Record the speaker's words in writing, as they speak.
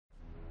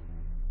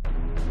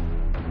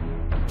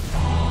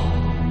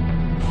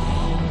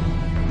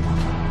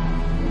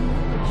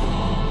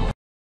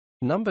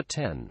Number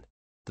 10.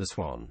 The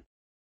swan.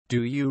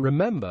 Do you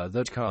remember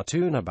that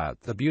cartoon about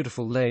the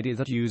beautiful lady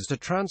that used to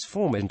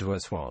transform into a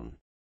swan?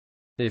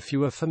 If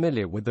you are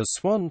familiar with the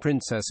Swan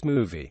Princess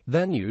movie,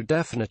 then you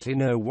definitely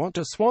know what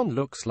a swan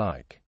looks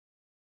like.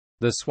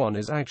 The swan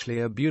is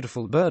actually a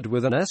beautiful bird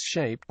with an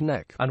S-shaped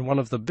neck, and one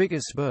of the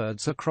biggest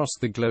birds across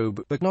the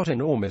globe, but not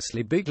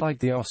enormously big like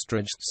the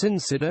ostrich,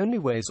 since it only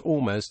weighs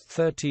almost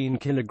 13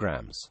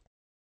 kilograms.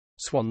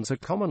 Swans are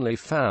commonly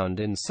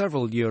found in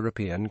several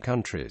European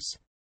countries.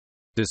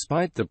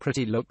 Despite the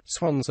pretty look,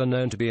 swans are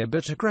known to be a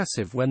bit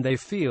aggressive when they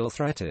feel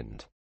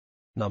threatened.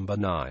 Number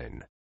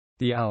 9.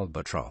 The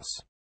albatross.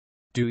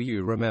 Do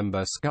you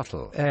remember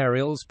Scuttle,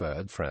 Ariel's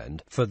bird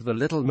friend, for the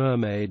Little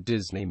Mermaid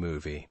Disney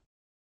movie?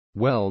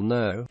 Well,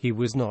 no, he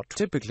was not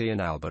typically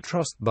an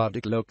albatross, but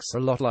it looks a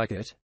lot like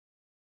it.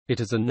 It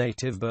is a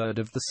native bird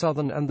of the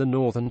southern and the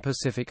northern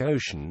Pacific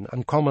Ocean,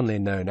 and commonly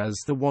known as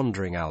the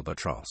wandering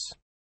albatross.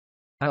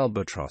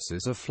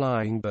 Albatrosses are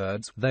flying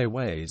birds. They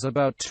weigh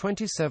about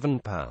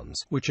 27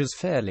 pounds, which is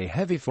fairly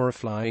heavy for a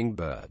flying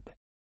bird.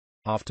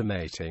 After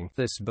mating,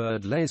 this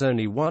bird lays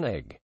only one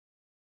egg.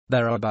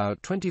 There are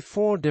about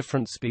 24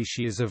 different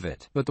species of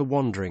it, but the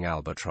wandering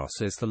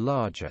albatross is the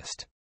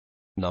largest.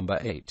 Number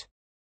 8.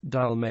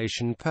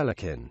 Dalmatian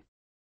pelican.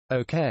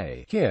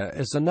 Okay, here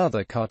is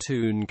another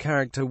cartoon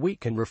character we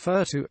can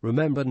refer to.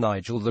 Remember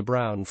Nigel the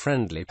brown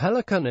friendly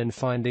pelican in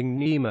Finding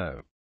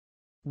Nemo?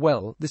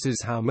 Well, this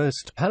is how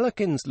most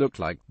pelicans look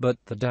like, but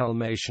the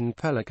Dalmatian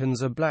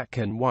pelicans are black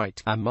and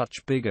white, and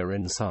much bigger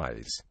in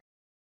size.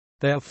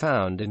 They are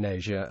found in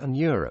Asia and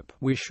Europe.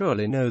 We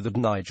surely know that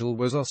Nigel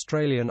was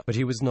Australian, but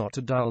he was not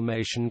a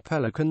Dalmatian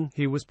pelican,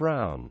 he was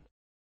brown.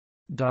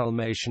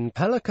 Dalmatian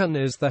pelican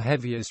is the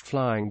heaviest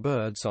flying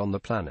birds on the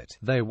planet.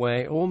 They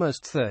weigh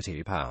almost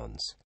 30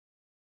 pounds.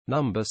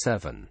 Number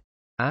 7.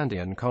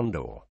 Andean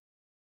condor.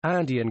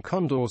 Andean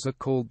condors are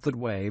called that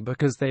way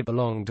because they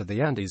belong to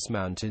the Andes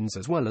Mountains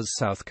as well as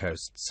south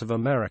coasts of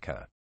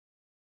America.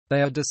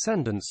 They are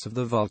descendants of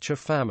the vulture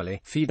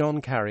family, feed on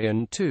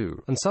carrion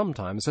too, and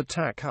sometimes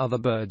attack other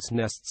birds'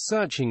 nests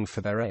searching for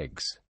their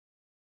eggs.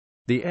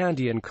 The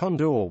Andean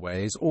condor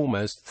weighs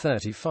almost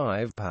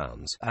 35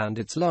 pounds, and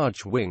its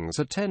large wings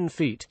are 10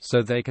 feet,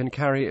 so they can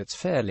carry its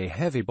fairly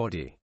heavy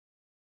body.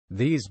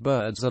 These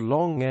birds are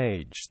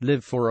long-aged,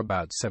 live for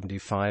about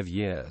 75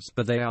 years,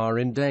 but they are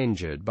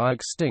endangered by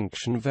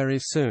extinction very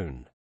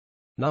soon.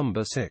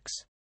 Number 6.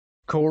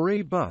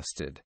 Kori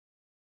bustard.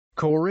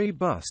 Kori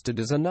bustard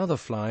is another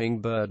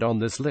flying bird on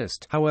this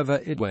list, however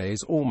it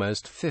weighs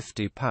almost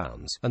 50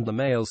 pounds, and the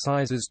male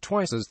size is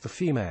twice as the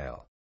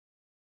female.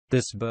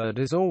 This bird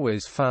is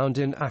always found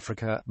in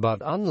Africa, but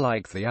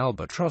unlike the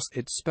albatross,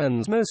 it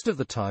spends most of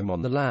the time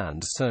on the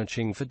land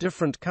searching for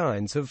different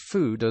kinds of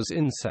food as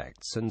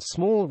insects and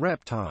small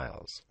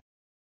reptiles.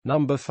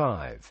 Number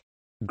 5.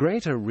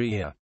 Greater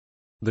rhea.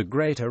 The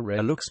greater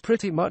rhea looks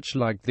pretty much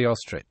like the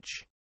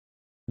ostrich.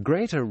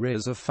 Greater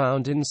rheas are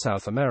found in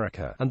South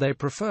America, and they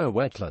prefer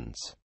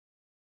wetlands.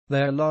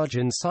 They are large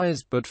in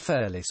size but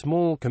fairly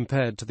small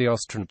compared to the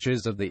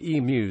ostriches of the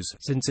emus,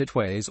 since it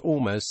weighs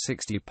almost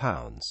 60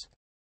 pounds.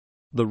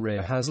 The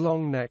rhea has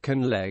long neck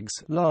and legs,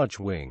 large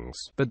wings,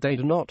 but they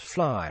do not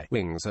fly.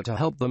 Wings are to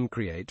help them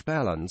create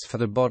balance for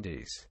their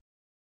bodies.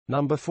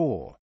 Number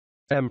 4.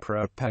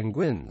 Emperor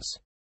penguins.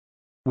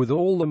 With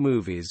all the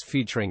movies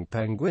featuring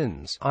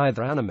penguins,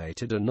 either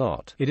animated or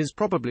not, it is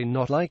probably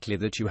not likely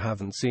that you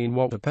haven't seen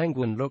what a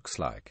penguin looks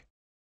like.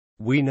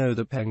 We know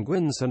the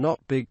penguins are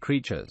not big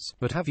creatures,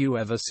 but have you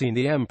ever seen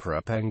the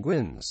emperor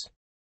penguins?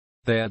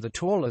 They are the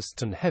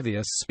tallest and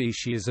heaviest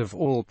species of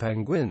all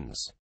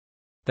penguins.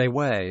 They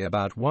weigh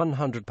about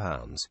 100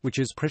 pounds, which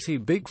is pretty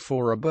big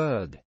for a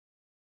bird.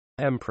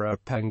 Emperor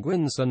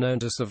penguins are known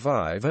to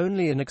survive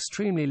only in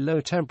extremely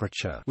low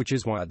temperature, which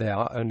is why they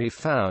are only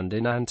found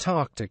in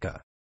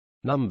Antarctica.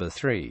 Number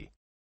 3.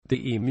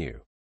 The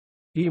emu.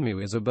 Emu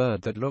is a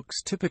bird that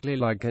looks typically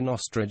like an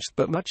ostrich,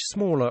 but much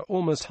smaller,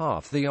 almost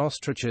half the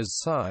ostrich's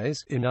size.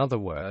 In other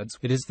words,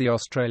 it is the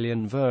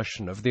Australian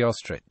version of the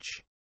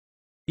ostrich.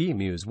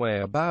 Emus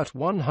weigh about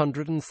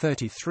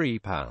 133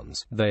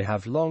 pounds. They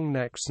have long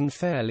necks and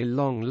fairly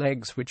long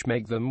legs, which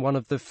make them one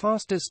of the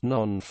fastest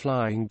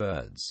non-flying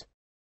birds.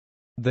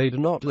 They do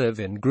not live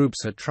in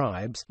groups or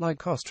tribes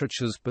like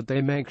ostriches, but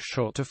they make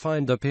sure to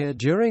find a pair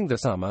during the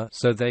summer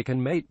so they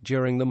can mate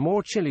during the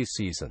more chilly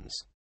seasons.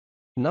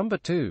 Number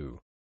 2.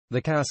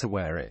 The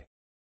cassowary.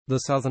 The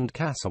southern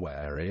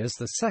cassowary is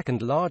the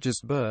second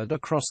largest bird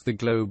across the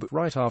globe,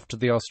 right after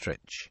the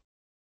ostrich.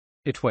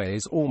 It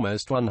weighs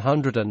almost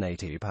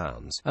 180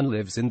 pounds, and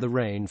lives in the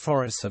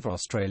rainforests of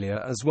Australia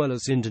as well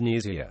as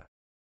Indonesia.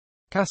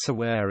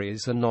 Cassowary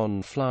is a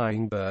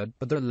non-flying bird,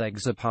 but their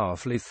legs are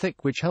powerfully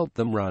thick, which help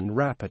them run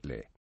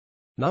rapidly.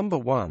 Number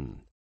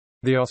 1.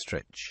 The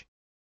ostrich.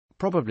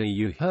 Probably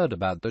you heard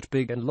about that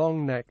big and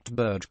long-necked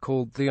bird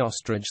called the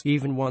ostrich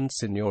even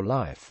once in your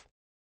life.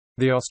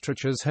 The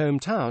ostrich's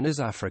hometown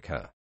is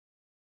Africa.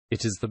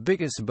 It is the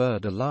biggest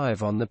bird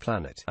alive on the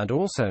planet, and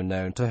also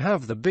known to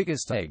have the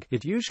biggest egg.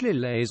 It usually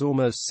lays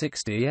almost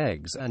 60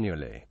 eggs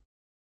annually.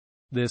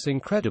 This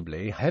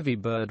incredibly heavy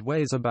bird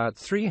weighs about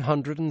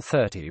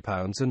 330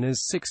 pounds and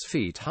is 6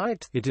 feet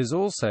height. It is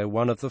also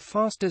one of the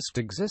fastest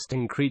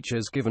existing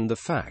creatures given the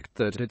fact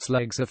that its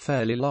legs are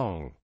fairly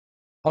long.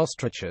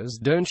 Ostriches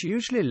don't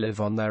usually live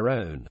on their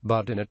own,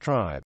 but in a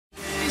tribe.